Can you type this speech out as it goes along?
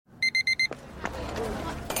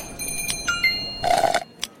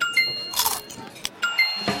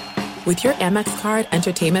With your Amex card,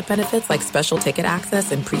 entertainment benefits like special ticket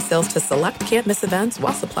access and pre-sales to select can't-miss events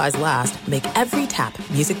while supplies last make every tap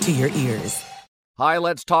music to your ears. Hi,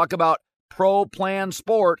 let's talk about Pro Plan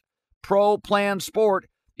Sport. Pro Plan Sport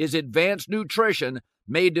is advanced nutrition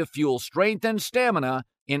made to fuel strength and stamina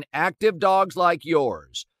in active dogs like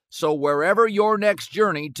yours. So wherever your next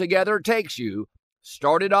journey together takes you,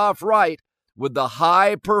 start it off right with the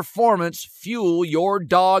high-performance fuel your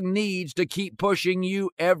dog needs to keep pushing you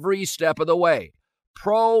every step of the way.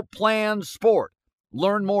 Pro Plan Sport.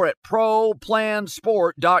 Learn more at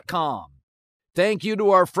ProPlansport.com. Thank you to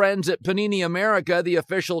our friends at Panini America, the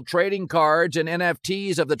official trading cards and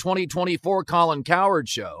NFTs of the 2024 Colin Cowherd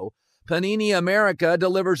Show. Panini America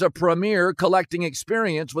delivers a premier collecting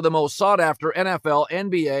experience with the most sought-after NFL,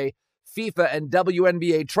 NBA, FIFA, and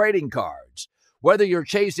WNBA trading cards. Whether you're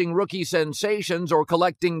chasing rookie sensations or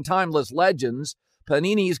collecting timeless legends,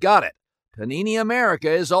 Panini's got it. Panini America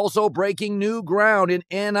is also breaking new ground in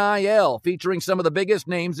NIL, featuring some of the biggest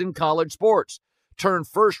names in college sports. Turn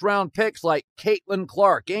first-round picks like Caitlin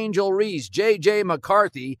Clark, Angel Reese, J.J.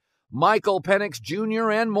 McCarthy, Michael Penix Jr.,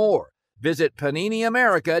 and more. Visit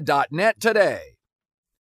PaniniAmerica.net today.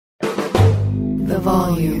 The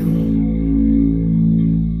volume.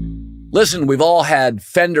 Listen, we've all had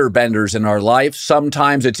fender benders in our life.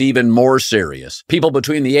 Sometimes it's even more serious. People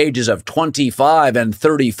between the ages of 25 and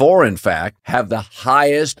 34, in fact, have the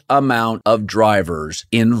highest amount of drivers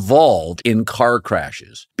involved in car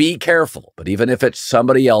crashes. Be careful, but even if it's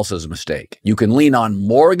somebody else's mistake, you can lean on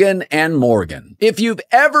Morgan & Morgan. If you've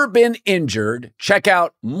ever been injured, check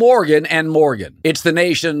out Morgan & Morgan. It's the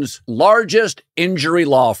nation's largest injury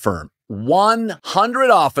law firm. 100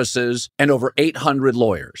 offices and over 800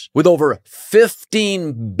 lawyers with over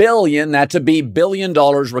 $15 billion, that's a B, billion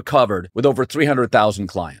dollars recovered with over 300,000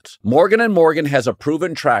 clients. Morgan & Morgan has a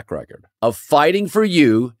proven track record of fighting for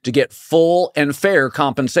you to get full and fair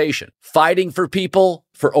compensation, fighting for people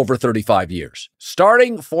for over 35 years.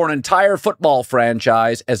 Starting for an entire football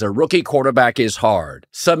franchise as a rookie quarterback is hard.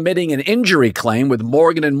 Submitting an injury claim with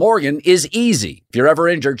Morgan & Morgan is easy. If you're ever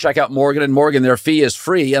injured, check out Morgan & Morgan. Their fee is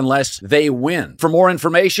free unless they win. For more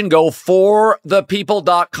information, go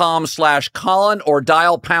forthepeople.com/Colin or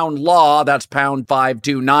dial pound law. That's pound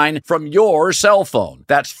 529 from your cell phone.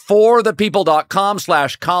 That's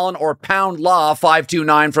forthepeople.com/Colin or pound law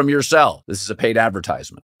 529 from your cell. This is a paid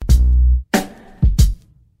advertisement.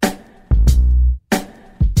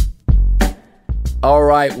 All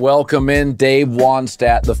right, welcome in. Dave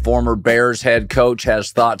Wannstedt, the former Bears head coach,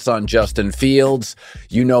 has thoughts on Justin Fields.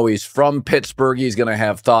 You know he's from Pittsburgh. He's going to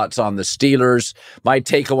have thoughts on the Steelers. My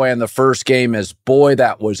takeaway on the first game is, boy,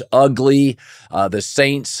 that was ugly. The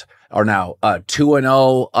Saints are now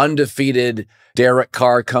 2-0, undefeated. Derek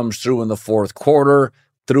Carr comes through in the fourth quarter.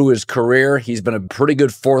 Through his career, he's been a pretty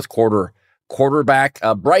good fourth quarter quarterback.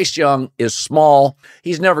 Bryce Young is small.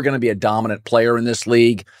 He's never going to be a dominant player in this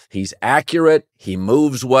league. He's accurate. He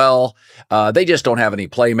moves well. They just don't have any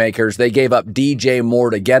playmakers. They gave up DJ Moore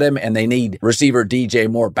to get him, and they need receiver DJ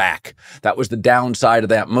Moore back. That was the downside of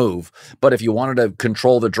that move. But if you wanted to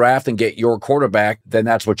control the draft and get your quarterback, then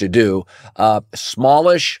that's what you do.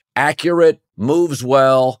 Smallish, accurate, moves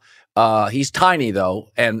well. He's tiny, though,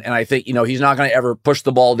 and I think, he's not going to ever push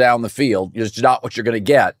the ball down the field. It's not what you're going to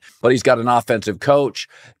get, but he's got an offensive coach.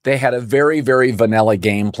 They had a very, very vanilla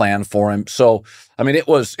game plan for him. So, it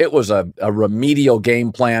was a remedial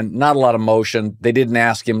game plan, not a lot of motion. They didn't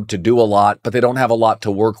ask him to do a lot, but they don't have a lot to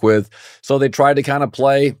work with. So they tried to kind of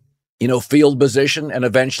play field position, and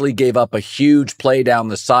eventually gave up a huge play down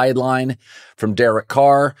the sideline from Derek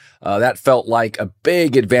Carr. That felt like a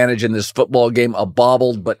big advantage in this football game, a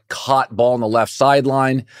bobbled but caught ball on the left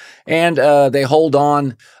sideline. And they hold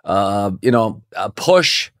on, a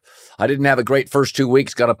push. I didn't have a great first 2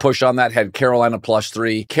 weeks, got a push on that, had Carolina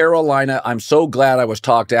 +3. Carolina, I'm so glad I was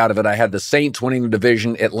talked out of it. I had the Saints winning the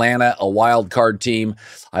division, Atlanta, a wild card team.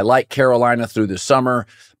 I like Carolina through the summer,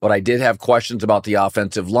 but I did have questions about the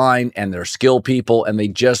offensive line and their skill people, and they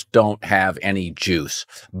just don't have any juice.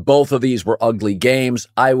 Both of these were ugly games.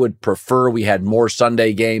 I would prefer we had more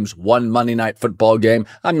Sunday games, one Monday night football game.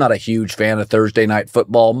 I'm not a huge fan of Thursday night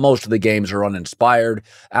football. Most of the games are uninspired.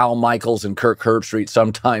 Al Michaels and Kirk Herbstreit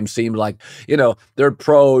sometimes seem like, they're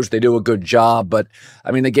pros. They do a good job, but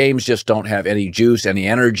the games just don't have any juice, any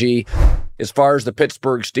energy. As far as the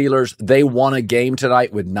Pittsburgh Steelers, they won a game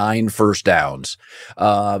tonight with 9 first downs.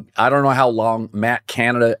 I don't know how long Matt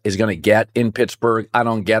Canada is going to get in Pittsburgh. I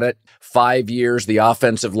don't get it. 5 years, the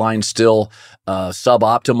offensive line still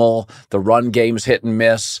suboptimal. The run game's hit and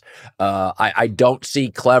miss. I don't see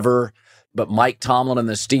Clever But Mike Tomlin and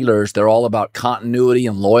the Steelers, they're all about continuity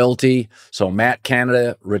and loyalty. So Matt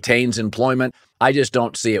Canada retains employment. I just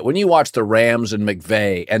don't see it. When you watch the Rams and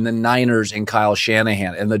McVay and the Niners and Kyle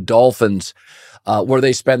Shanahan and the Dolphins, where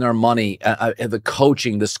they spend their money, the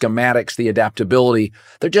coaching, the schematics, the adaptability,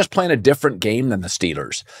 they're just playing a different game than the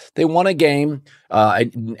Steelers. They won a game.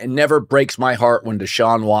 It never breaks my heart when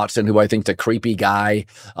Deshaun Watson, who I think's a creepy guy,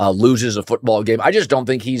 loses a football game. I just don't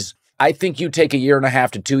think I think you take a year and a half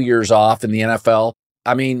to 2 years off in the NFL.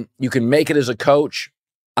 I mean, you can make it as a coach.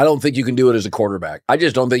 I don't think you can do it as a quarterback. I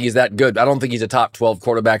just don't think he's that good. I don't think he's a top 12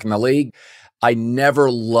 quarterback in the league. I never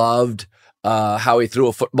loved how he threw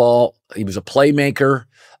a football. He was a playmaker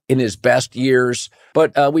in his best years.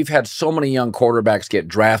 But we've had so many young quarterbacks get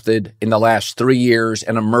drafted in the last 3 years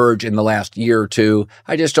and emerge in the last year or two.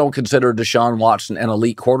 I just don't consider Deshaun Watson an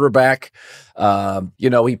elite quarterback.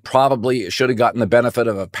 He probably should have gotten the benefit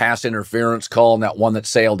of a pass interference call and that one that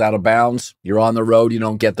sailed out of bounds. You're on the road, you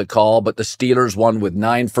don't get the call. But the Steelers won with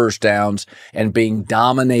 9 first downs and being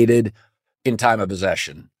dominated in time of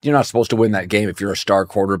possession. You're not supposed to win that game if you're a star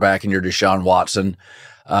quarterback and you're Deshaun Watson.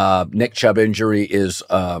 Nick Chubb injury is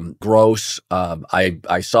gross.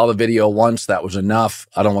 I saw the video once. That was enough.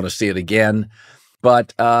 I don't want to see it again.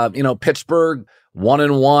 But, Pittsburgh,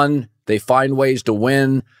 1-1. They find ways to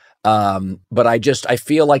win. But I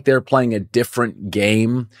feel like they're playing a different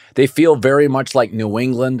game. They feel very much like New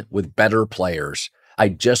England with better players. I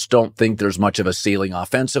just don't think there's much of a ceiling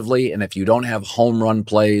offensively. And if you don't have home run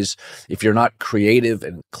plays, if you're not creative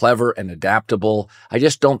and clever and adaptable, I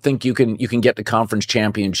just don't think you can get to conference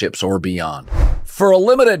championships or beyond. For a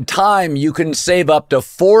limited time, you can save up to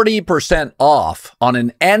 40% off on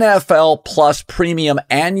an NFL Plus Premium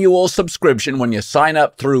annual subscription when you sign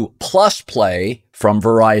up through Plus Play from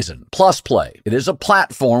Verizon. Plus Play. It is a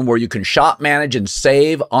platform where you can shop, manage, and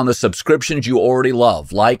save on the subscriptions you already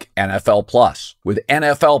love, like NFL Plus. With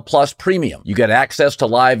NFL Plus Premium, you get access to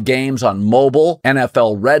live games on mobile,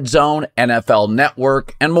 NFL Red Zone, NFL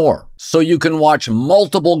Network, and more. So you can watch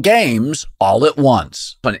multiple games all at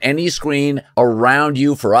once on any screen around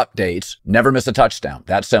you for updates. Never miss a touchdown.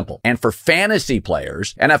 That's simple. And for fantasy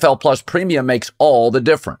players, NFL Plus Premium makes all the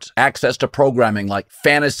difference. Access to programming like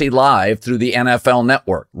Fantasy Live through the NFL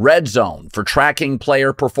Network. Red Zone for tracking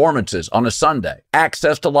player performances on a Sunday.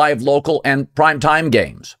 Access to live local and primetime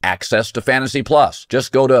games. Access to Fantasy Plus.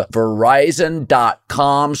 Just go to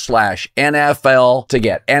Verizon.com/NFL to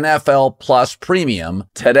get NFL Plus Premium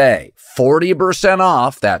today. 40%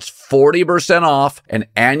 off. That's 40% off an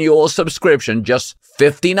annual subscription, just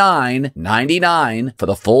 $59.99 for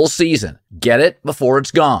the full season. Get it before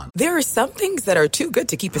it's gone. There are some things that are too good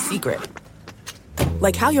to keep a secret.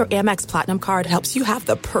 Like how your Amex Platinum card helps you have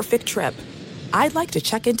the perfect trip. I'd like to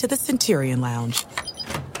check into the Centurion Lounge.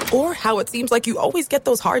 Or how it seems like you always get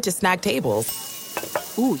those hard-to-snag tables.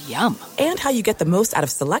 Ooh, yum. And how you get the most out of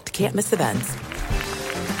select can't-miss events.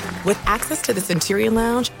 With access to the Centurion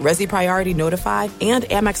Lounge, Resi Priority Notify, and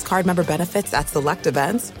Amex card member benefits at select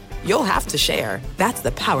events, you'll have to share. That's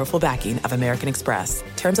the powerful backing of American Express.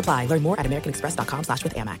 Terms apply. Learn more at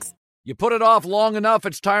americanexpress.com/withAmex. You put it off long enough,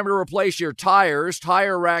 it's time to replace your tires.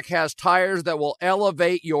 Tire Rack has tires that will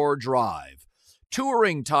elevate your drive.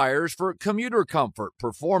 Touring tires for commuter comfort,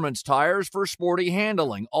 performance tires for sporty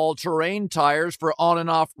handling, all-terrain tires for on- and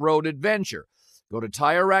off-road adventure. Go to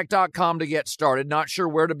TireRack.com to get started. Not sure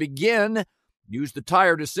where to begin? Use the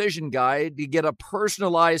Tire Decision Guide to get a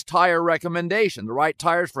personalized tire recommendation, the right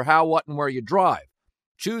tires for how, what, and where you drive.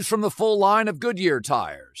 Choose from the full line of Goodyear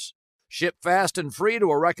tires. Ship fast and free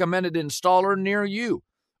to a recommended installer near you.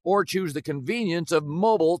 Or choose the convenience of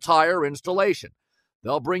mobile tire installation.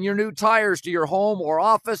 They'll bring your new tires to your home or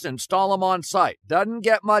office and install them on site. Doesn't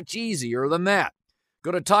get much easier than that.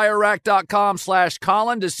 Go to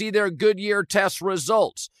TireRack.com/Colin to see their Goodyear test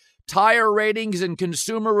results, tire ratings, and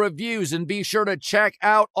consumer reviews, and be sure to check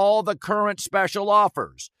out all the current special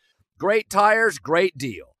offers. Great tires, great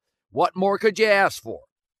deal. What more could you ask for?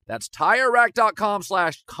 That's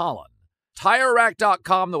TireRack.com/Colin.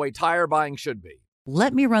 TireRack.com, the way tire buying should be.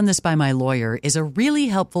 Let me run this by my lawyer is a really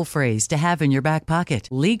helpful phrase to have in your back pocket.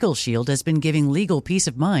 Legal Shield has been giving legal peace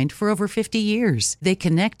of mind for over 50 years. They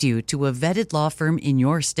connect you to a vetted law firm in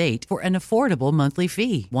your state for an affordable monthly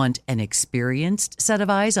fee. Want an experienced set of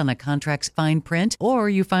eyes on a contract's fine print?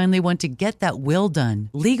 Or you finally want to get that will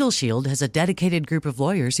done? Legal Shield has a dedicated group of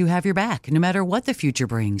lawyers who have your back, no matter what the future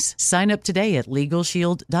brings. Sign up today at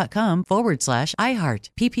LegalShield.com/iHeart.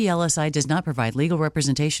 PPLSI does not provide legal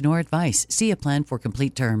representation or advice. See a plan for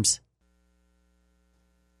complete terms.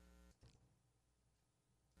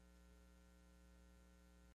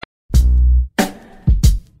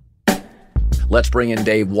 Let's bring in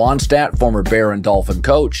Dave Wannstedt, former Bear and Dolphin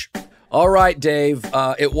coach. All right, Dave,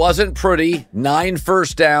 it wasn't pretty. 9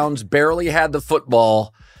 first downs, barely had the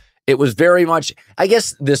football. It was very much, I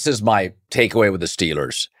guess this is my takeaway with the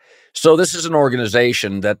Steelers. So this is an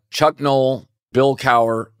organization that Chuck Noll, Bill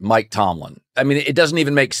Cowher, Mike Tomlin. I mean, it doesn't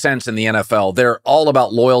even make sense in the NFL. They're all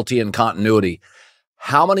about loyalty and continuity.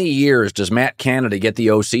 How many years does Matt Canada get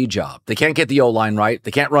the OC job? They can't get the O-line right.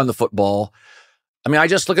 They can't run the football. I mean, I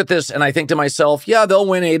just look at this and I think to myself, yeah, they'll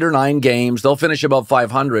win 8 or 9 games. They'll finish above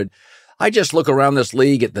 500. I just look around this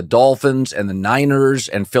league at the Dolphins and the Niners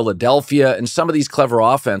and Philadelphia and some of these clever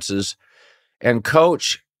offenses. And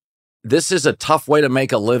coach, this is a tough way to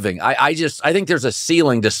make a living. I think there's a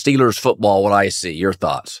ceiling to Steelers football, what I see. Your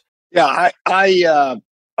thoughts? Yeah, I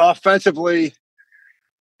offensively,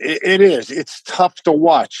 it is. It's tough to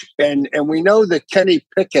watch. And we know that Kenny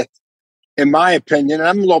Pickett, in my opinion, and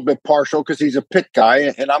I'm a little bit partial because he's a Pitt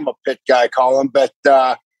guy, and I'm a Pitt guy, Colin, but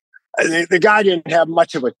the guy didn't have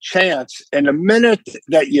much of a chance. And the minute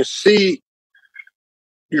that you see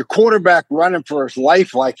your quarterback running for his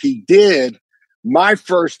life like he did, my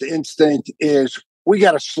first instinct is we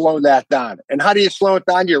got to slow that down. And how do you slow it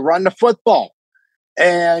down? You run the football.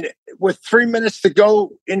 And with 3 minutes to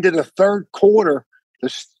go into the third quarter,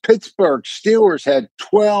 the Pittsburgh Steelers had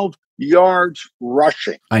 12 yards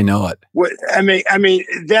rushing. I know it. I mean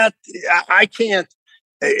that I can't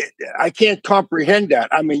comprehend that.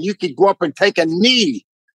 I mean, you could go up and take a knee,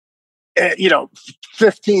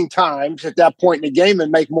 15 times at that point in the game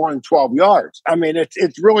and make more than 12 yards. I mean, it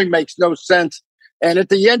really makes no sense. And at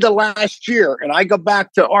the end of last year, and I go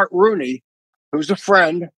back to Art Rooney, who's a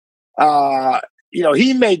friend,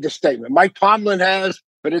 he made the statement. Mike Tomlin has,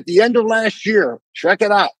 but at the end of last year, check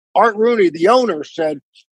it out. Art Rooney, the owner, said,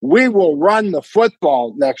 we will run the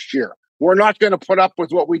football next year. We're not going to put up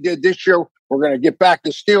with what we did this year. We're going to get back to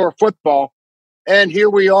Steeler football. And here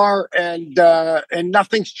we are, and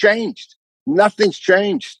nothing's changed. Nothing's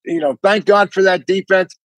changed. Thank God for that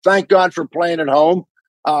defense. Thank God for playing at home.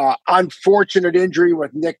 Unfortunate injury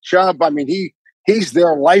with Nick Chubb. I mean, he's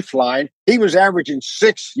their lifeline. He was averaging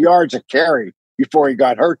 6 yards a carry before he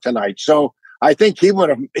got hurt tonight. So I think he would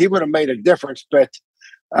have made a difference. But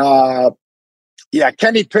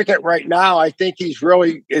Kenny Pickett right now, I think he's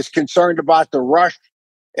really is concerned about the rush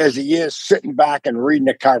as he is sitting back and reading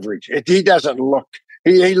the coverage. He doesn't look.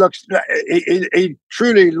 He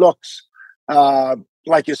truly looks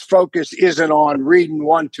like his focus isn't on reading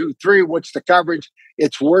 1, 2, 3. What's the coverage?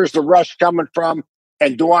 It's where's the rush coming from,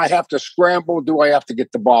 and do I have to scramble? Do I have to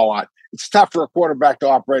get the ball out? It's tough for a quarterback to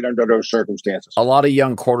operate under those circumstances. A lot of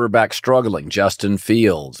young quarterbacks struggling. Justin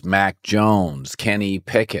Fields, Mac Jones, Kenny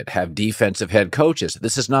Pickett have defensive head coaches.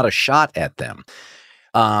 This is not a shot at them.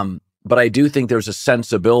 But I do think there's a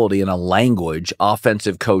sensibility and a language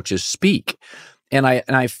offensive coaches speak. And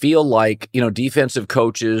I feel like, defensive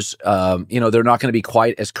coaches, they're not going to be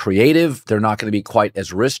quite as creative. They're not going to be quite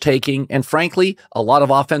as risk-taking. And frankly, a lot of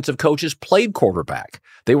offensive coaches played quarterback.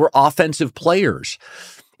 They were offensive players.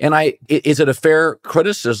 And is it a fair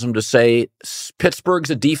criticism to say Pittsburgh's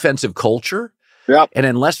a defensive culture? Yep. And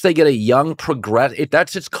unless they get a young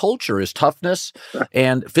that's its culture, is toughness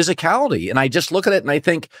and physicality. And I just look at it and I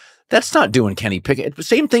think, that's not doing Kenny Pickett.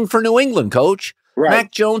 Same thing for New England, coach. Right.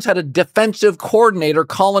 Mac Jones had a defensive coordinator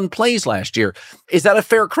calling plays last year. Is that a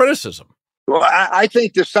fair criticism? Well, I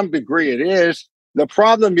think to some degree it is. The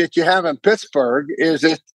problem that you have in Pittsburgh is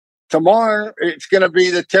that tomorrow it's going to be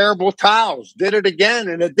the terrible Towels did it again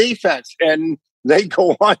in the defense, and they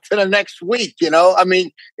go on to the next week. I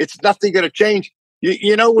mean, it's nothing going to change.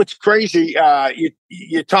 You know what's crazy?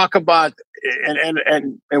 You talk about,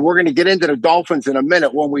 and we're going to get into the Dolphins in a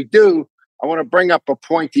minute. When we do, I want to bring up a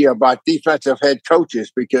point here about defensive head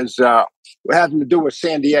coaches because it having to do with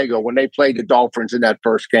San Diego when they played the Dolphins in that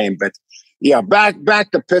first game. But yeah,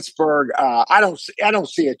 back to Pittsburgh. I don't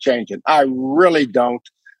see it changing. I really don't.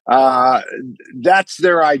 That's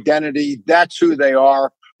their identity. That's who they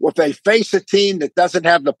are. If they face a team that doesn't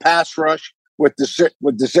have the pass rush with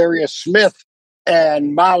Desarius Smith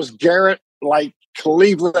and Myles Garrett, like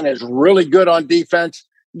Cleveland is really good on defense,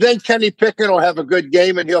 then Kenny Pickett will have a good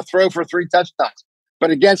game and he'll throw for 3 touchdowns. But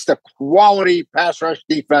against a quality pass rush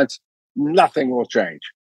defense, nothing will change.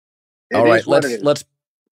 All right,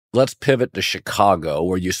 let's pivot to Chicago,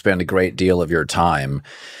 where you spend a great deal of your time.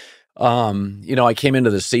 I came into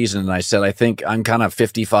the season and I said, I think I'm kind of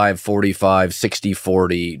 55-45,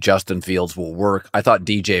 60-40. Justin Fields will work. I thought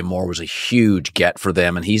DJ Moore was a huge get for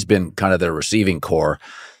them, and he's been kind of their receiving core.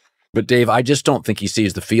 But Dave, I just don't think he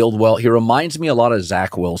sees the field well. He reminds me a lot of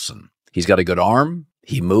Zach Wilson. He's got a good arm.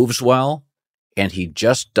 He moves well, and he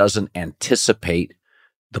just doesn't anticipate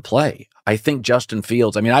the play. I think Justin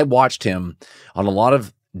Fields, I mean, I watched him on a lot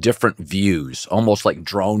of different views, almost like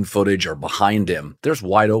drone footage or behind him. There's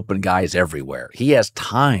wide open guys everywhere. He has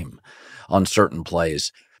time on certain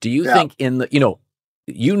plays. Do you think in the,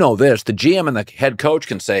 you know this, the GM and the head coach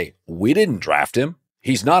can say, we didn't draft him.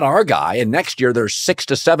 He's not our guy. And next year there's 6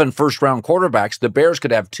 to 7 first-round quarterbacks. The Bears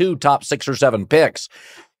could have 2 top 6 or 7 picks.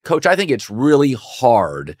 Coach, I think it's really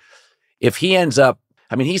hard if he ends up,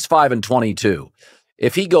 I mean, he's 5-22.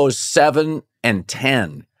 If he goes 7-10,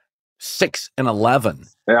 6-11,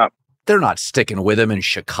 they're not sticking with him in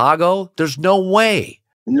Chicago. There's no way.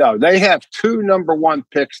 No, they have 2 number 1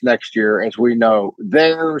 picks next year, as we know.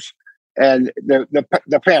 Theirs and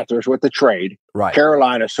the Panthers with the trade, right?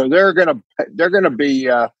 Carolina. So they're gonna be.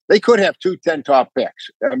 They could have 2 10 top picks.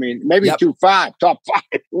 I mean, maybe 2 5 top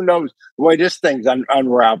 5. Who knows the way this thing's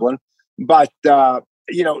unraveling? But the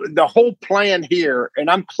whole plan here, and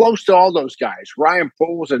I'm close to all those guys, Ryan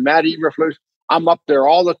Poles and Matt Eberflus. I'm up there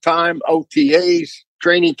all the time, OTAs,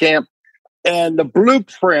 training camp, and the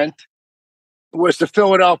blueprint was the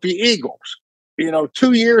Philadelphia Eagles.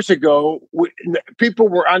 2 years ago, people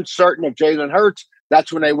were uncertain of Jalen Hurts.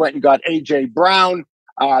 That's when they went and got A.J. Brown.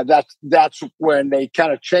 That's when they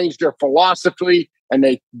kind of changed their philosophy and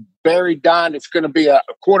they buried down. It's going to be a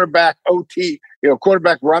quarterback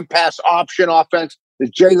quarterback run pass option offense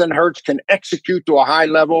that Jalen Hurts can execute to a high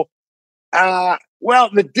level. Well,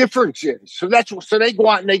 the difference is, so they go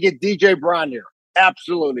out and they get DJ Brown here.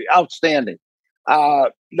 Absolutely outstanding.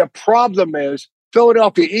 The problem is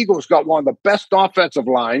Philadelphia Eagles got one of the best offensive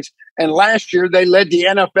lines, and last year they led the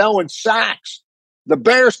NFL in sacks. The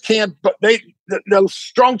Bears can't, but the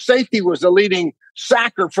strong safety was the leading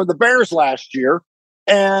sacker for the Bears last year,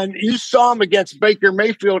 and you saw them against Baker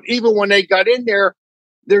Mayfield. Even when they got in there,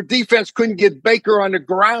 their defense couldn't get Baker on the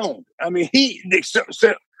ground. I mean,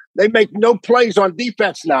 they make no plays on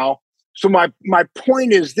defense now. So my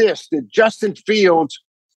point is this: that Justin Fields,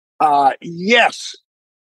 yes,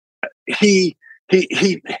 he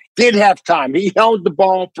did have time. He held the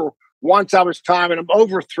ball for once. I was timing him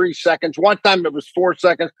over 3 seconds. One time it was 4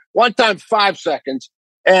 seconds. One time 5 seconds.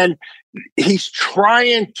 And he's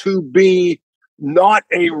trying to be not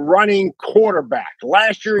a running quarterback.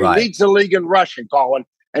 Last year he leads the league in rushing, Colin,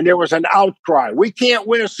 and there was an outcry. We can't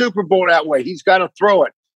win a Super Bowl that way. He's got to throw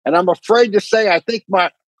it. And I'm afraid to say, I think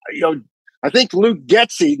Luke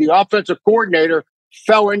Getsy, the offensive coordinator,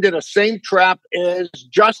 fell into the same trap as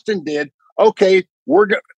Justin did. Okay,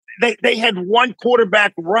 they had one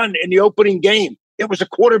quarterback run in the opening game. It was a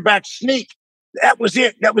quarterback sneak. That was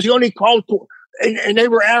it. That was the only call. And they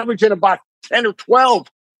were averaging about 10 or 12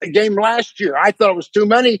 a game last year. I thought it was too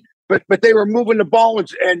many, but they were moving the ball and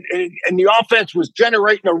the offense was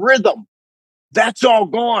generating a rhythm. That's all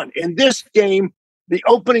gone. In this game, the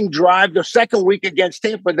opening drive, the second week against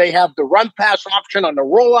Tampa, they have the run pass option on the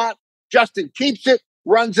rollout. Justin keeps it,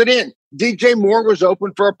 runs it in. DJ Moore was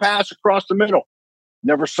open for a pass across the middle.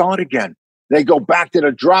 Never saw it again. They go back to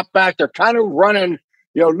the drop back. They're kind of running.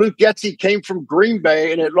 Luke Getsy came from Green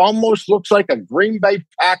Bay, and it almost looks like a Green Bay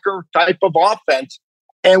Packer type of offense.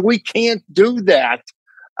 And we can't do that.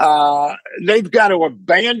 They've got to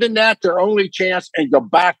abandon that, their only chance, and go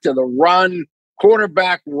back to the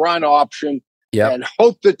quarterback run option. Yep. And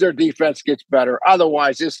hope that their defense gets better.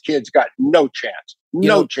 Otherwise, this kid's got no chance.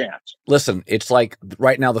 No chance. Listen, it's like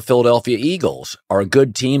right now the Philadelphia Eagles are a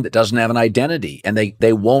good team that doesn't have an identity, and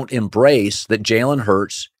they won't embrace that Jalen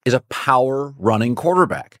Hurts is a power running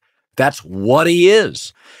quarterback. That's what he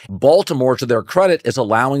is. Baltimore, to their credit, is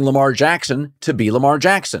allowing Lamar Jackson to be Lamar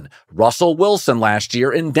Jackson. Russell Wilson last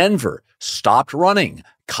year in Denver stopped running.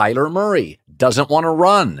 Kyler Murray doesn't want to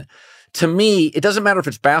run. To me, it doesn't matter if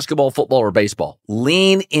it's basketball, football, or baseball.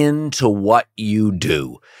 Lean into what you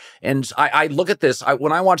do. And I look at this,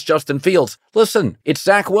 when I watch Justin Fields, listen, it's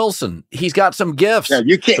Zach Wilson. He's got some gifts,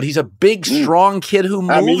 but he's a big, strong kid who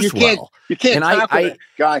moves well. You can't talk with that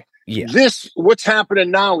guy. Yeah. What's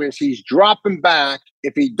happening now is he's dropping back.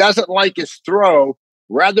 If he doesn't like his throw,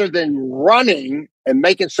 rather than running and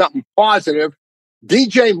making something positive,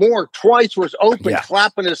 DJ Moore twice was open,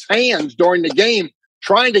 clapping his hands during the game,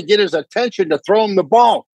 trying to get his attention to throw him the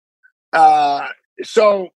ball. It's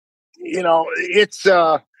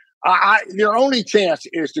your only chance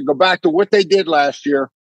is to go back to what they did last year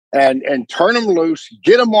and turn him loose,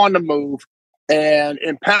 get him on the move, and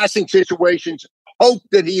in passing situations, hope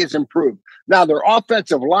that he has improved. Now, their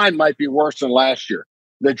offensive line might be worse than last year.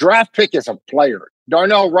 The draft pick is a player.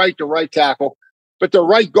 Darnell Wright, the right tackle. But the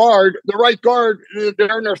right guard,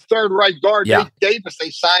 they're in their third right guard. Yeah. Nate Davis,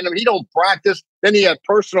 they signed him. He don't practice. Then he had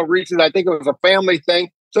personal reasons. I think it was a family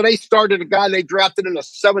thing. So they started a guy they drafted in the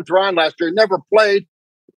 7th round last year, never played.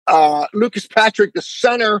 Lucas Patrick, the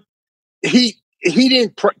center, he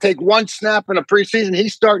didn't take one snap in the preseason.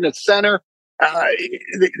 He's starting at center.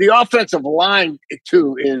 The offensive line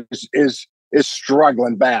too is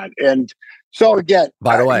struggling bad. And so again,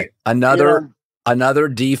 by the way, another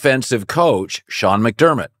defensive coach, Sean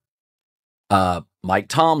McDermott, Mike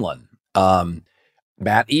Tomlin,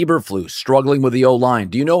 Matt Eberflus struggling with the O-line.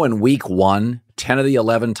 Do you know in week 1, 10 of the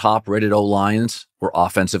 11 top-rated O-lines were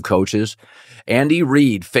offensive coaches? Andy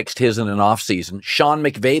Reid fixed his in an offseason. Sean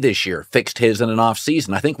McVay this year fixed his in an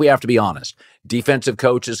offseason. I think we have to be honest. Defensive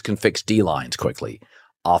coaches can fix D-lines quickly.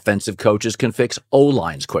 Offensive coaches can fix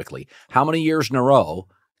O-lines quickly. How many years in a row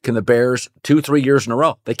can the Bears, 2-3 years in a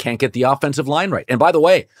row, they can't get the offensive line right? And by the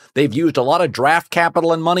way, they've used a lot of draft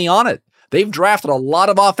capital and money on it. They've drafted a lot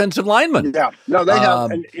of offensive linemen. Yeah, no, they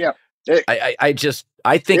have. And, yeah,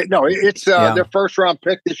 I think it's their first round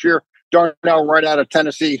pick this year, Darnell, right out of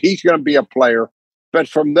Tennessee. He's going to be a player, but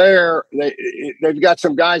from there, they've got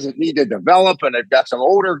some guys that need to develop, and they've got some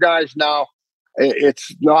older guys now.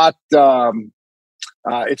 It's not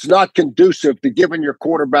conducive to giving your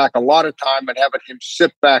quarterback a lot of time and having him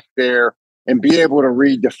sit back there and be able to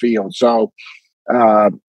read the field. So.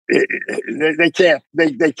 They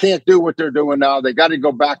can't do what they're doing now. They got to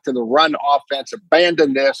go back to the run offense,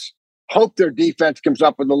 abandon this, hope their defense comes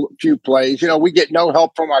up with a few plays. We get no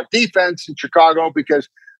help from our defense in Chicago because,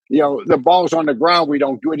 the ball's on the ground. We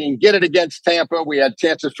didn't get it against Tampa. We had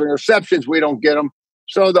chances for interceptions. We don't get them.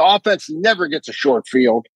 So the offense never gets a short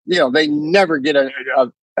field. They never get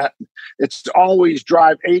it's always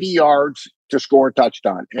drive 80 yards to score a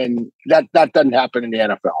touchdown. And that doesn't happen in the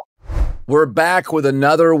NFL. We're back with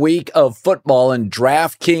another week of football, and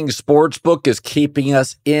DraftKings Sportsbook is keeping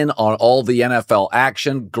us in on all the NFL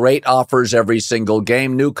action. Great offers every single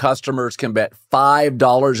game. New customers can bet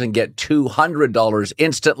 $5 and get $200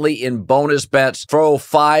 instantly in bonus bets. Throw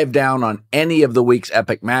 5 down on any of the week's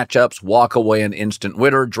epic matchups. Walk away an instant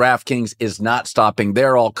winner. DraftKings is not stopping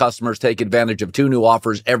there. All customers take advantage of 2 new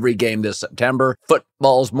offers every game this September.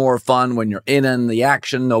 Football's more fun when you're in the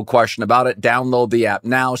action, no question about it. Download the app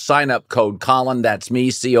now. Sign up code Colin, that's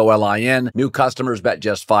me, Colin. New customers bet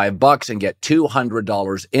just $5 and get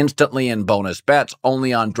 $200 instantly in bonus bets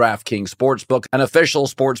only on DraftKings Sportsbook, an official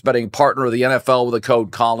sports betting partner of the NFL with the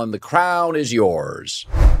code Colin. The crown is yours.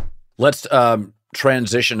 Let's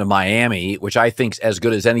transition to Miami, which I think is as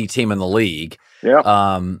good as any team in the league.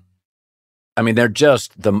 Yeah.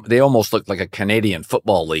 They almost look like a Canadian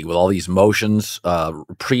football league with all these motions,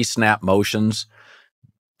 pre-snap motions.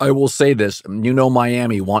 I will say this,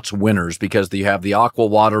 Miami wants winners because you have the aqua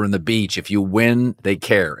water and the beach. If you win, they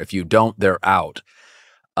care. If you don't, they're out.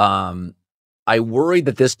 I worried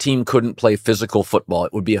that this team couldn't play physical football.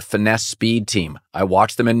 It would be a finesse speed team. I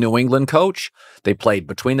watched them in New England, coach. They played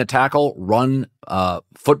between the tackle, run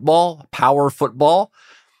football, power football.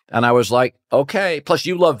 And I was like, okay. Plus,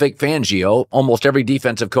 you love Vic Fangio. Almost every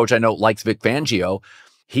defensive coach I know likes Vic Fangio.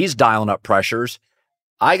 He's dialing up pressures.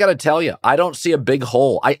 I got to tell you, I don't see a big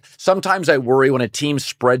hole. Sometimes I worry when a team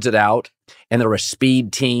spreads it out and they're a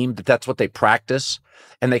speed team that's what they practice,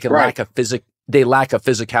 and they can lack a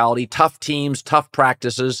physicality. Tough teams, tough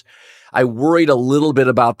practices. I worried a little bit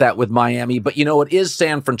about that with Miami, but it is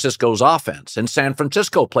San Francisco's offense, and San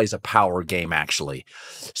Francisco plays a power game actually.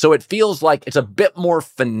 So it feels like it's a bit more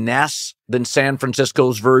finesse than San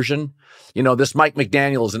Francisco's version. This Mike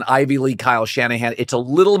McDaniel is an Ivy League Kyle Shanahan. It's a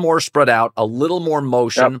little more spread out, a little more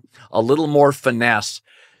motion, a little more finesse.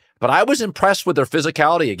 But I was impressed with their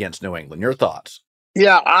physicality against New England. Your thoughts?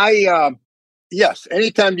 Yeah, yes.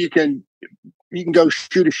 Anytime you can go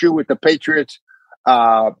shoot a shoe with the Patriots,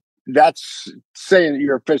 that's saying that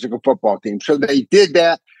you're a physical football team. So they did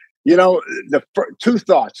that. The 2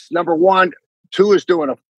 thoughts. Number one, Tua is doing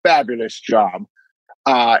a fabulous job.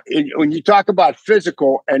 When you talk about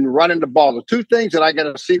physical and running the ball, the 2 things that I got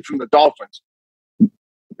to see from the Dolphins,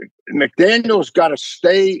 McDaniel's got to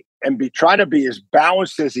stay and try to be as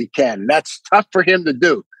balanced as he can. That's tough for him to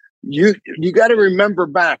do. You got to remember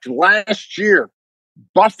back last year,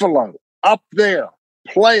 Buffalo up there,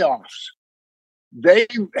 playoffs. They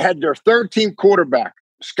had their 3rd-team quarterback,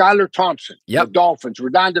 Skylar Thompson. Yep. The Dolphins were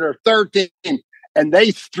down to their 3rd team, and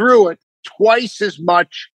they threw it twice as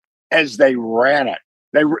much as they ran it.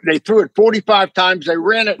 They threw it 45 times. They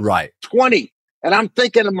ran it 20. And I'm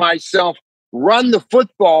thinking to myself, run the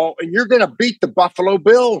football, and you're going to beat the Buffalo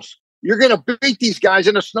Bills. You're going to beat these guys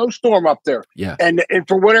in a snowstorm up there. Yeah. And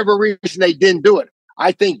for whatever reason, they didn't do it.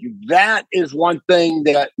 I think that is one thing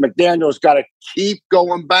that McDaniel's got to keep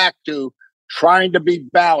going back to, trying to be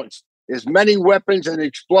balanced. As many weapons and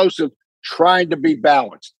explosive, trying to be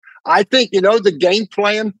balanced. I think, the game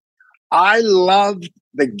plan, I loved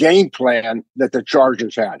the game plan that the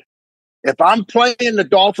Chargers had. If I'm playing the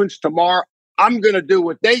Dolphins tomorrow, I'm going to do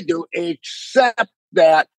what they do, except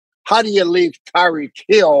that how do you leave Tyreek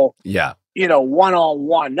Hill,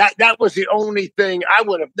 one-on-one? That was the only thing. I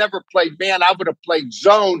would have never played man. I would have played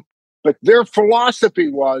zone. But their philosophy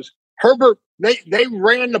was Herbert, they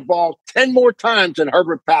ran the ball 10 more times than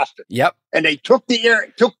Herbert passed it. Yep. And they took the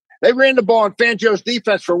air, they ran the ball in Fangio's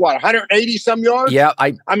defense for 180 some yards? Yeah.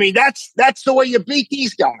 I mean, that's the way you beat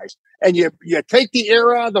these guys. And you take the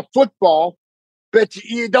air out of the football, but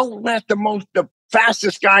you don't let the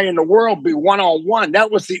fastest guy in the world be one-on-one. That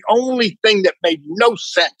was the only thing that made no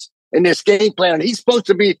sense in this game plan. And he's supposed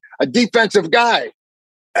to be a defensive guy,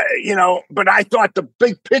 but I thought the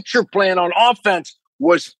big picture plan on offense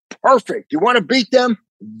was perfect. You want to beat them?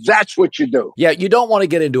 That's what you do. Yeah, you don't want to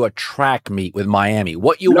get into a track meet with Miami.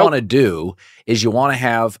 What you want to do is you want to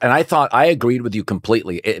have, and I agreed with you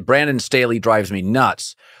completely. Brandon Staley drives me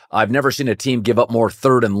nuts. I've never seen a team give up more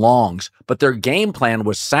third and longs, but their game plan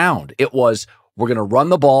was sound. It was, we're going to run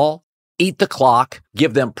the ball, eat the clock,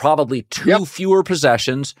 give them probably two fewer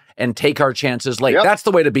possessions, and take our chances late. That's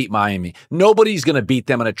the way to beat Miami. Nobody's going to beat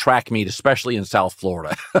them in a track meet, especially in South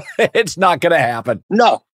Florida. It's not going to happen.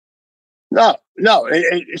 No.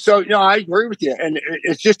 So, I agree with you. And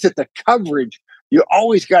it's just that the coverage, you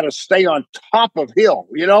always got to stay on top of Hill,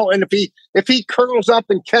 and if he curls up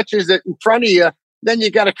and catches it in front of you, then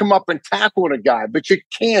you got to come up and tackle the guy. But you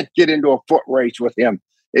can't get into a foot race with him.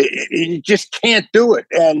 You just can't do it.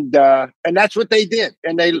 And that's what they did.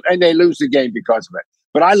 And they lose the game because of it.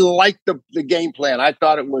 But I liked the game plan. I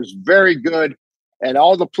thought it was very good. And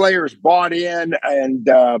all the players bought in. And,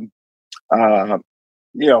 and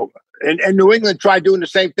New England tried doing the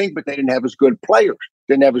same thing, but they didn't have as good players,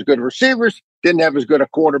 didn't have as good receivers, didn't have as good a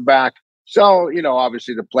quarterback. So,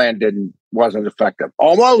 obviously the plan wasn't effective.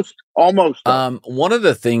 Almost. One of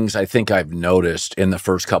the things I think I've noticed in the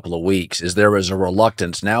first couple of weeks is there is a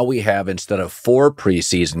reluctance. Now we have, instead of 4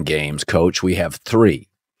 preseason games, Coach, we have 3.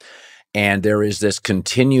 And there is this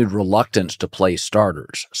continued reluctance to play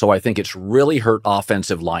starters. So I think it's really hurt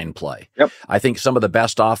offensive line play. Yep. I think some of the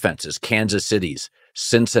best offenses, Kansas City's,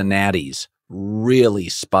 Cincinnati's, really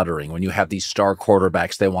sputtering when you have these star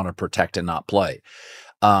quarterbacks they want to protect and not play.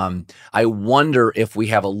 I wonder if we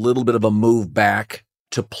have a little bit of a move back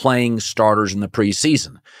to playing starters in the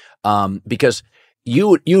preseason. Because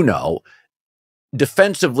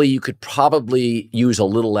defensively, you could probably use a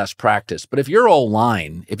little less practice. But if your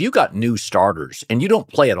O-line, if you got new starters and you don't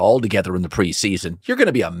play it all together in the preseason, you're going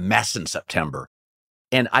to be a mess in September.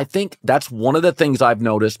 And I think that's one of the things I've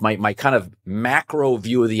noticed. My kind of macro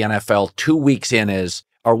view of the NFL 2 weeks in is,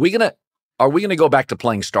 are we going to go back to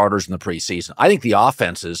playing starters in the preseason? I think the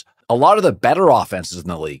offenses, a lot of the better offenses in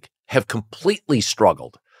the league, have completely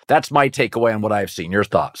struggled. That's my takeaway on what I've seen. Your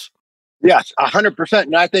thoughts? Yes, 100%.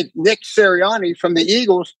 And I think Nick Sirianni from the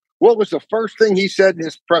Eagles, what was the first thing he said in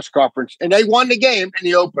his press conference? And they won the game in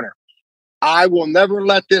the opener. I will never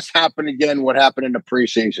let this happen again, what happened in the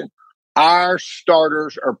preseason. Our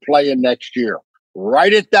starters are playing next year.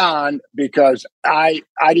 Write it down, because I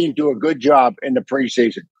didn't do a good job in the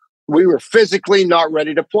preseason. We were physically not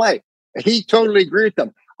ready to play. He totally agreed with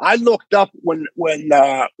them. I looked up when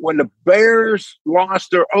the Bears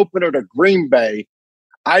lost their opener to Green Bay.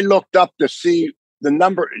 I looked up to see the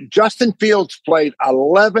number. Justin Fields played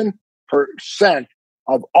 11%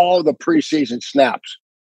 of all the preseason snaps.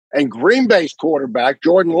 And Green Bay's quarterback,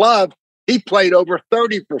 Jordan Love, he played over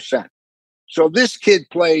 30%. So this kid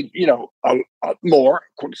played, more,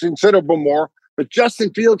 considerable more. But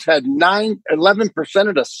Justin Fields had 11%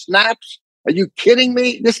 of the snaps. Are you kidding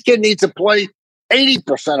me? This kid needs to play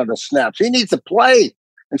 80% of the snaps. He needs to play.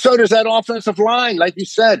 And so does that offensive line, like you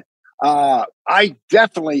said. I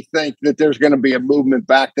definitely think that there's going to be a movement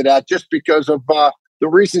back to that, just because of the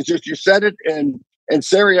reasons that you said it, and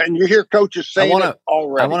Syria, and you hear coaches saying it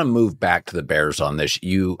already. I want to move back to the Bears on this.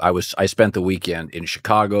 I spent the weekend in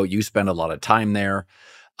Chicago. You spent a lot of time there.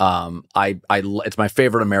 It's my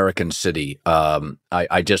favorite American city.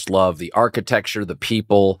 I just love the architecture, the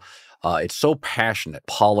people. It's so passionate,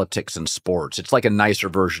 politics and sports. It's like a nicer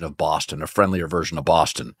version of Boston, a friendlier version of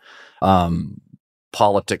Boston.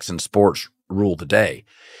 Politics and sports rule the day.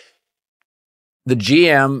 The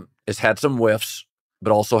GM has had some whiffs,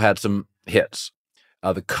 but also had some hits.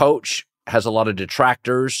 The coach has a lot of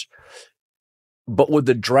detractors, but with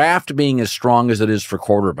the draft being as strong as it is for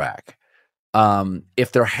quarterback,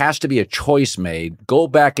 if there has to be a choice made, go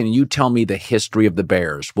back and you tell me the history of the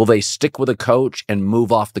Bears. Will they stick with a coach and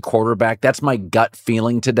move off the quarterback? That's my gut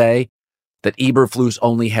feeling today. that Eberflus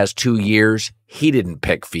only has 2 years. He didn't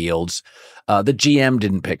pick Fields. The GM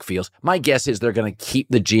didn't pick Fields. My guess is they're going to keep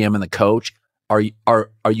the GM and the coach. Are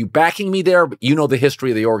you backing me there? You know the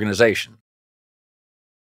history of the organization.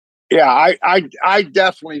 Yeah, I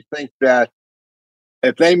definitely think that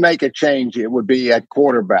if they make a change, it would be at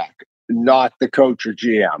quarterback, not the coach or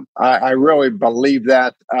GM. I really believe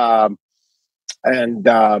that. And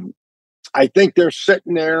I think they're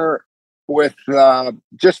sitting there with,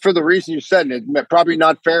 just for the reason you said, and it's probably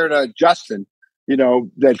not fair to Justin,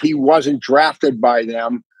 that he wasn't drafted by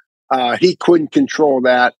them. He couldn't control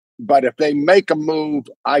that. But if they make a move,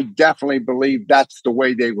 I definitely believe that's the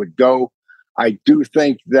way they would go. I do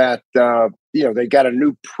think that, they got a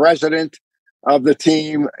new president of the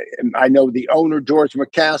team. I know the owner, George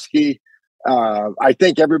McCaskey. I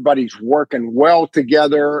think everybody's working well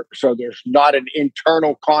together. So there's not an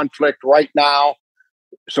internal conflict right now.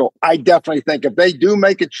 So I definitely think if they do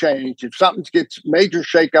make a change, if something gets major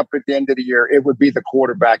shakeup at the end of the year, it would be the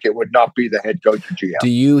quarterback. It would not be the head coach or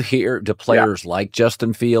GM. Do players like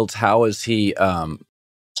Justin Fields? How is he?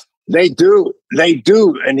 They do.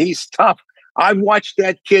 And he's tough. I watched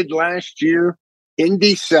that kid last year in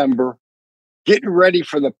December getting ready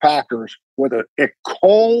for the Packers with a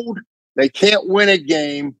cold. They can't win a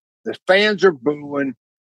game. The fans are booing.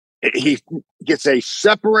 He gets a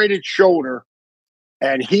separated shoulder,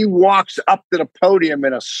 and he walks up to the podium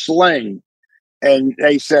in a sling. And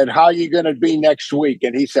they said, "How are you going to be next week?"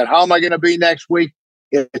 And he said, "How am I going to be next week?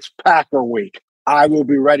 It's Packer week. I will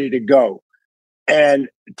be ready to go." And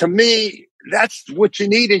to me, that's what you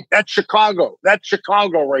needed. That's Chicago. That's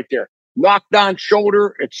Chicago right there. Knocked down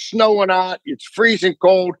shoulder. It's snowing out. It's freezing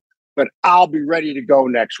cold, but I'll be ready to go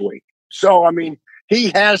next week. So, I mean, he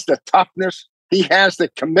has the toughness. He has the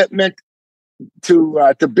commitment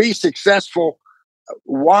to be successful.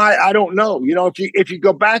 Why? I don't know. If you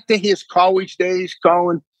go back to his college days,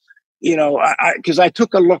 Colin, because I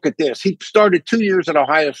took a look at this. He started 2 years at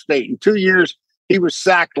Ohio State. In 2 years, he was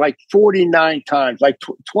sacked like 49 times, like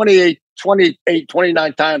 28,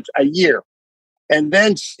 29 times a year. And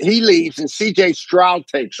then he leaves and C.J. Stroud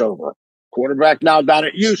takes over, quarterback now down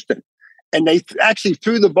at Houston. And they actually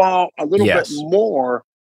threw the ball a little bit more.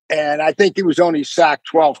 And I think he was only sacked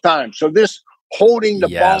 12 times. So this holding the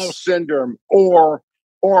ball syndrome or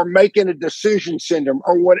making a decision syndrome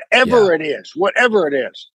or whatever it is,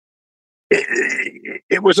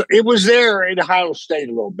 it was there in Ohio State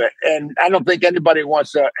a little bit. And I don't think anybody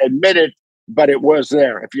wants to admit it, but it was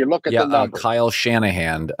there. If you look at the numbers. Kyle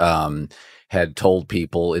Shanahan had told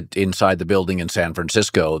people inside the building in San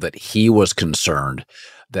Francisco that he was concerned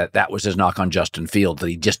that was his knock on Justin Fields, that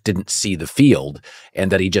he just didn't see the field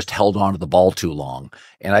and that he just held on to the ball too long.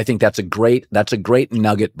 And I think that's a great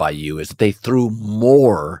nugget by you, is that they threw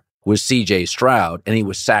more with C.J. Stroud and he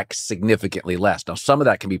was sacked significantly less. Now, some of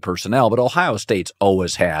that can be personnel, but Ohio State's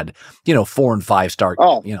always had, 4 and 5 star,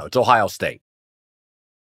 it's Ohio State.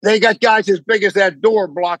 They got guys as big as that door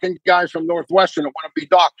blocking guys from Northwestern that want to be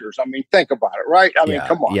doctors. I mean, think about it, right? I mean,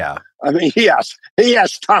 come on. Yeah. I mean, he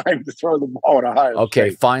has time to throw the ball at Ohio State. Okay,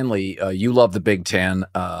 finally, you love the Big Ten.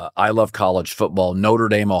 I love college football. Notre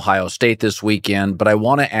Dame, Ohio State this weekend. But I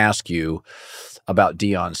want to ask you about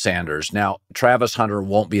Deion Sanders. Now, Travis Hunter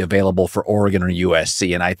won't be available for Oregon or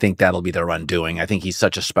USC, and I think that'll be their undoing. I think he's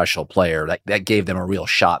such a special player. That gave them a real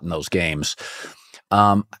shot in those games.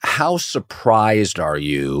 How surprised are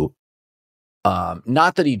you?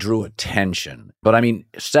 Not that he drew attention, but I mean,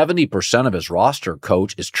 70% of his roster,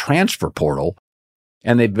 coach, is transfer portal,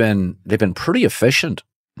 and they've been pretty efficient,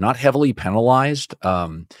 not heavily penalized.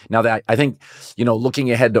 Now that I think, looking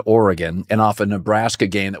ahead to Oregon and off a Nebraska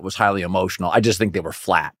game that was highly emotional, I just think they were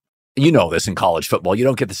flat. You know this in college football. You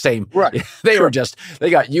don't get the same. Right. They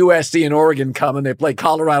got USC and Oregon coming. They play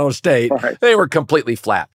Colorado State. Right. They were completely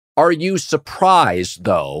flat. Are you surprised,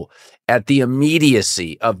 though, at the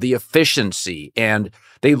immediacy of the efficiency? And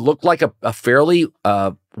they look like a fairly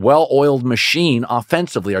well-oiled machine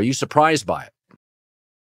offensively. Are you surprised by it?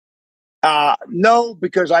 No,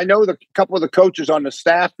 because I know a couple of the coaches on the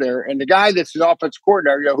staff there, and the guy that's the offense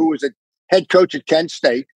coordinator, who was a head coach at Kent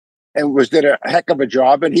State and did a heck of a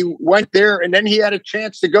job. And he went there, and then he had a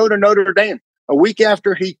chance to go to Notre Dame. A week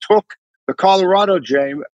after he took the Colorado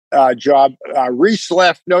job, Reese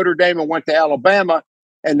left Notre Dame and went to Alabama,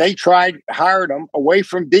 and they hired him away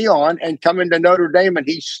from Deion and come into Notre Dame, and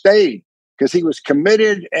he stayed because he was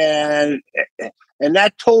committed, and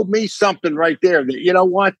that told me something right there that, you know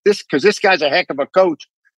what, because this guy's a heck of a coach,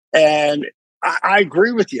 and I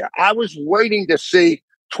agree with you. I was waiting to see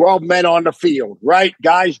 12 men on the field, right?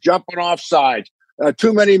 Guys jumping off sides,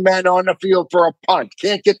 too many men on the field for a punt,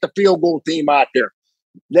 can't get the field goal team out there.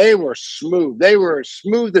 They were smooth. They were as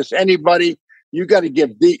smooth as anybody. You got to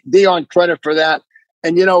give Dion credit for that.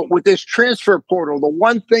 And, with this transfer portal, the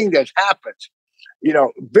one thing that happens,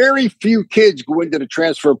 very few kids go into the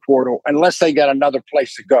transfer portal unless they got another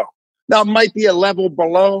place to go. Now, it might be a level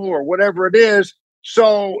below or whatever it is.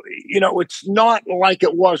 So, it's not like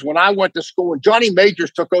it was when I went to school and Johnny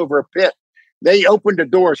Majors took over a Pitt. They opened the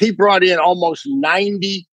doors. He brought in almost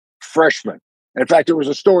 90 freshmen. In fact, there was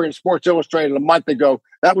a story in Sports Illustrated a month ago.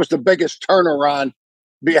 That was the biggest turnaround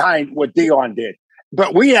behind what Dion did.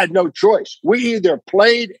 But we had no choice. We either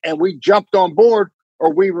played and we jumped on board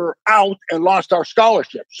or we were out and lost our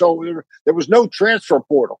scholarship. So there was no transfer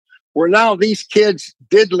portal. Where now these kids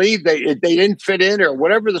did leave. They didn't fit in or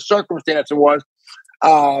whatever the circumstance was.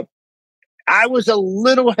 I was a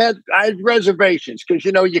little I had reservations because,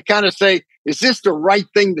 you kind of say, is this the right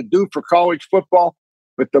thing to do for college football?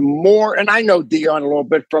 But the more, and I know Dion a little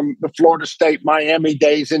bit from the Florida State, Miami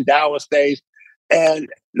days and Dallas days. And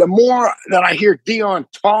the more that I hear Dion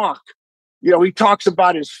talk, he talks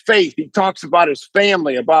about his faith. He talks about his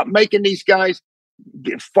family, about making these guys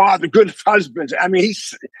good husbands. I mean,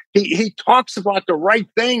 he talks about the right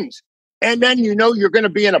things. And then, you're going to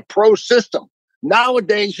be in a pro system.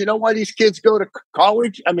 Nowadays, you know why these kids go to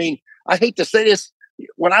college? I mean, I hate to say this.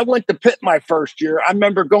 When I went to Pitt my first year, I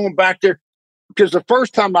remember going back there because the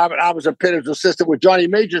first time I was a Pitt assistant with Johnny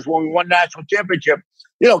Majors when we won national championship,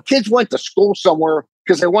 kids went to school somewhere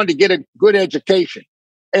because they wanted to get a good education.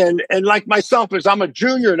 And like myself, as I'm a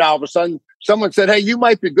junior now, all of a sudden, someone said, hey, you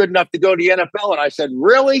might be good enough to go to the NFL. And I said,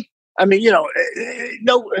 really? I mean,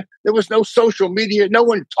 no, there was no social media. No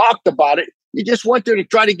one talked about it. You just went there to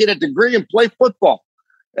try to get a degree and play football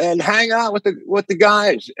and hang out with the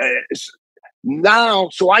guys. Now,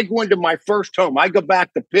 so I go into my first home. I go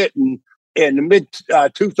back to Pitt in the mid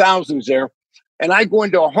 2000s there, and I go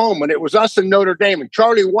into a home, and it was us in Notre Dame, and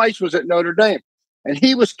Charlie Weiss was at Notre Dame, and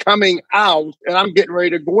he was coming out, and I'm getting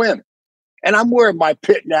ready to go in, and I'm wearing my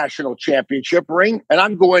Pitt national championship ring, and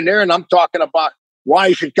I'm going there, and I'm talking about why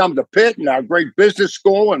you should come to Pitt and our great business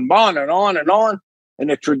school, and on and on and on, and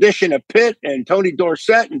the tradition of Pitt and Tony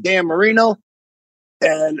Dorsett and Dan Marino.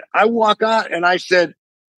 And I walk out, and I said,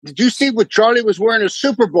 did you see what Charlie was wearing? A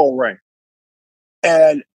Super Bowl ring.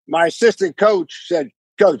 And my assistant coach said,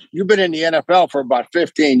 Coach, you've been in the NFL for about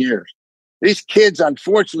 15 years. These kids,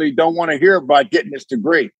 unfortunately, don't want to hear about getting this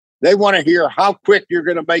degree. They want to hear how quick you're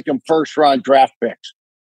going to make them first-round draft picks.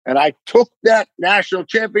 And I took that national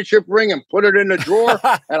championship ring and put it in the drawer,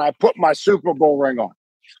 and I put my Super Bowl ring on.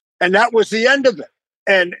 And that was the end of it.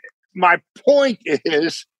 And my point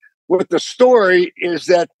is, with the story, is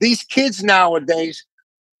that these kids nowadays,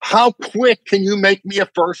 how quick can you make me a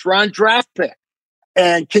first-round draft pick?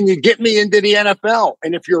 And can you get me into the NFL?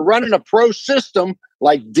 And if you're running a pro system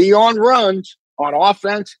like Dion runs on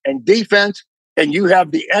offense and defense, and you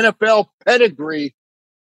have the NFL pedigree,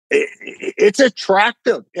 it's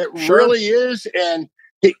attractive. It really is. And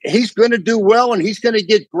he's going to do well, and he's going to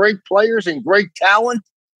get great players and great talent.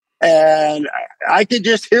 And I could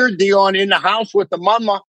just hear Dion in the house with the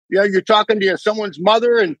mama. You're talking to someone's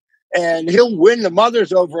mother, and he'll win the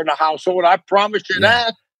mothers over in the household. I promise you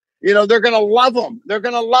that. They're going to love him. They're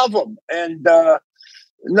going to love him. And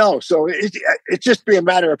so it's just be a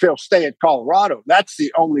matter if he'll stay at Colorado. That's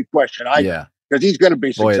the only question because he's going to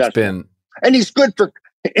be successful. And he's good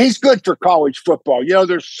for college football.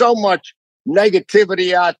 There's so much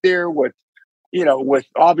negativity out there with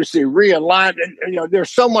obviously realignment.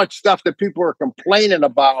 There's so much stuff that people are complaining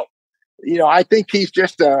about. I think he's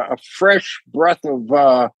just a fresh breath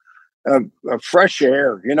of fresh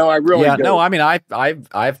air. I really do. No, I mean,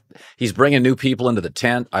 he's bringing new people into the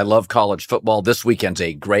tent. I love college football. This weekend's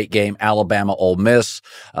a great game. Alabama, Ole Miss,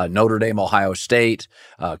 Notre Dame, Ohio State,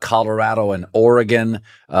 Colorado and Oregon.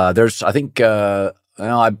 There's a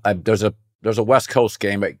West Coast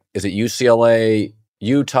game. Is it UCLA,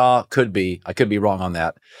 Utah? Could be. I could be wrong on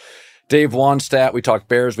that. Dave Wannstedt, we talked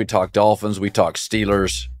Bears, we talked Dolphins, we talked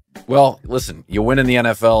Steelers. Well, listen, you win in the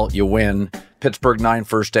NFL, you win. Pittsburgh 9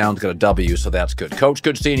 first downs, got a W, so that's good. Coach,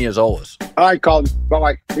 good seeing you as always. All right, Colin.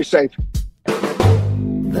 Bye-bye. Be safe.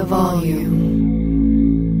 The Volume.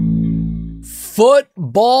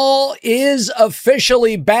 Football is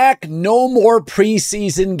officially back. No more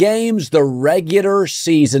preseason games. The regular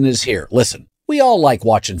season is here. Listen, we all like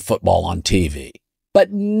watching football on TV,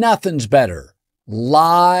 but nothing's better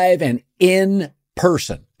live and in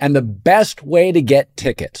person. And the best way to get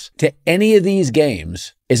tickets to any of these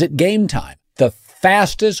games is at Game Time, the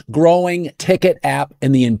fastest growing ticket app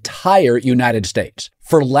in the entire United States.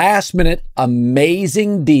 For last-minute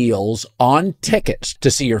amazing deals on tickets to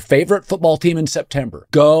see your favorite football team in September,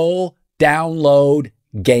 go download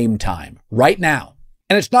Game Time right now.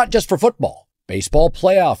 And it's not just for football, baseball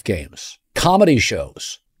playoff games, comedy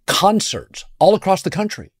shows, concerts all across the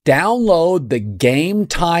country. Download the Game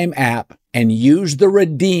Time app and use the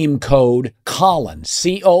redeem code Colin,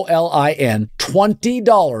 COLIN,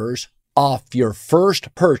 $20 off your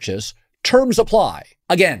first purchase. Terms apply.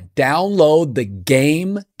 Again, download the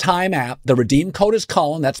Game Time app. The redeem code is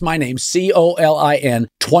Colin. That's my name, COLIN,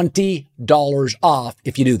 $20 off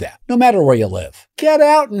if you do that, no matter where you live. Get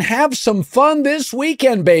out and have some fun this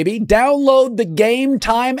weekend, baby. Download the Game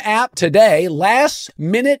Time app today. Last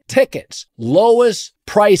minute tickets, lowest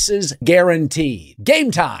prices guaranteed.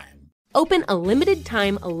 Game Time. Open a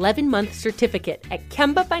limited-time 11-month certificate at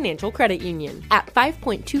Kemba Financial Credit Union. At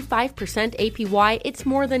 5.25% APY, it's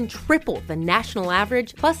more than triple the national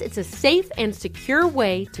average, plus it's a safe and secure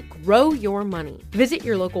way to grow your money. Visit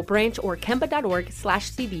your local branch or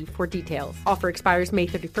kemba.org/CD for details. Offer expires May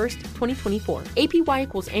 31st, 2024. APY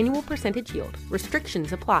equals annual percentage yield.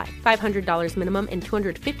 Restrictions apply. $500 minimum and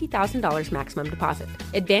 $250,000 maximum deposit.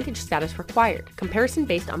 Advantage status required. Comparison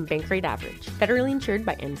based on bank rate average. Federally insured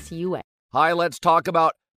by NCUA. Hi, let's talk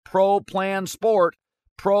about Pro Plan Sport.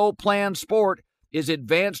 Pro Plan Sport is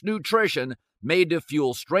advanced nutrition made to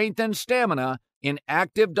fuel strength and stamina in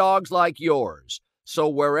active dogs like yours. So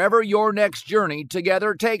wherever your next journey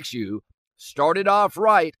together takes you, start it off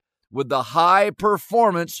right with the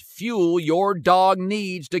high-performance fuel your dog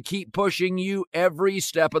needs to keep pushing you every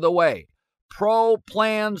step of the way. Pro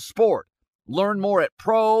Plan Sport. Learn more at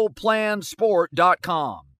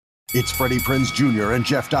ProPlansport.com. It's Freddie Prinze Jr. and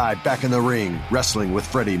Jeff Dye back in the ring. Wrestling with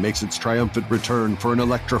Freddie makes its triumphant return for an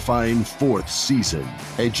electrifying 4th season.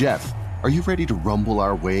 Hey, Jeff, are you ready to rumble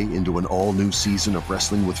our way into an all-new season of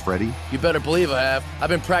Wrestling with Freddie? You better believe I have. I've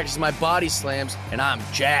been practicing my body slams, and I'm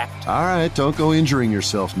jacked. All right, don't go injuring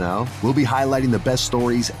yourself now. We'll be highlighting the best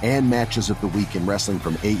stories and matches of the week in wrestling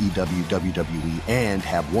from AEW, WWE, and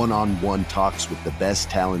have one-on-one talks with the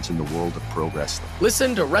best talents in the world of pro wrestling.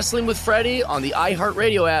 Listen to Wrestling with Freddie on the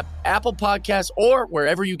iHeartRadio app, Apple Podcasts, or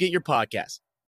wherever you get your podcasts.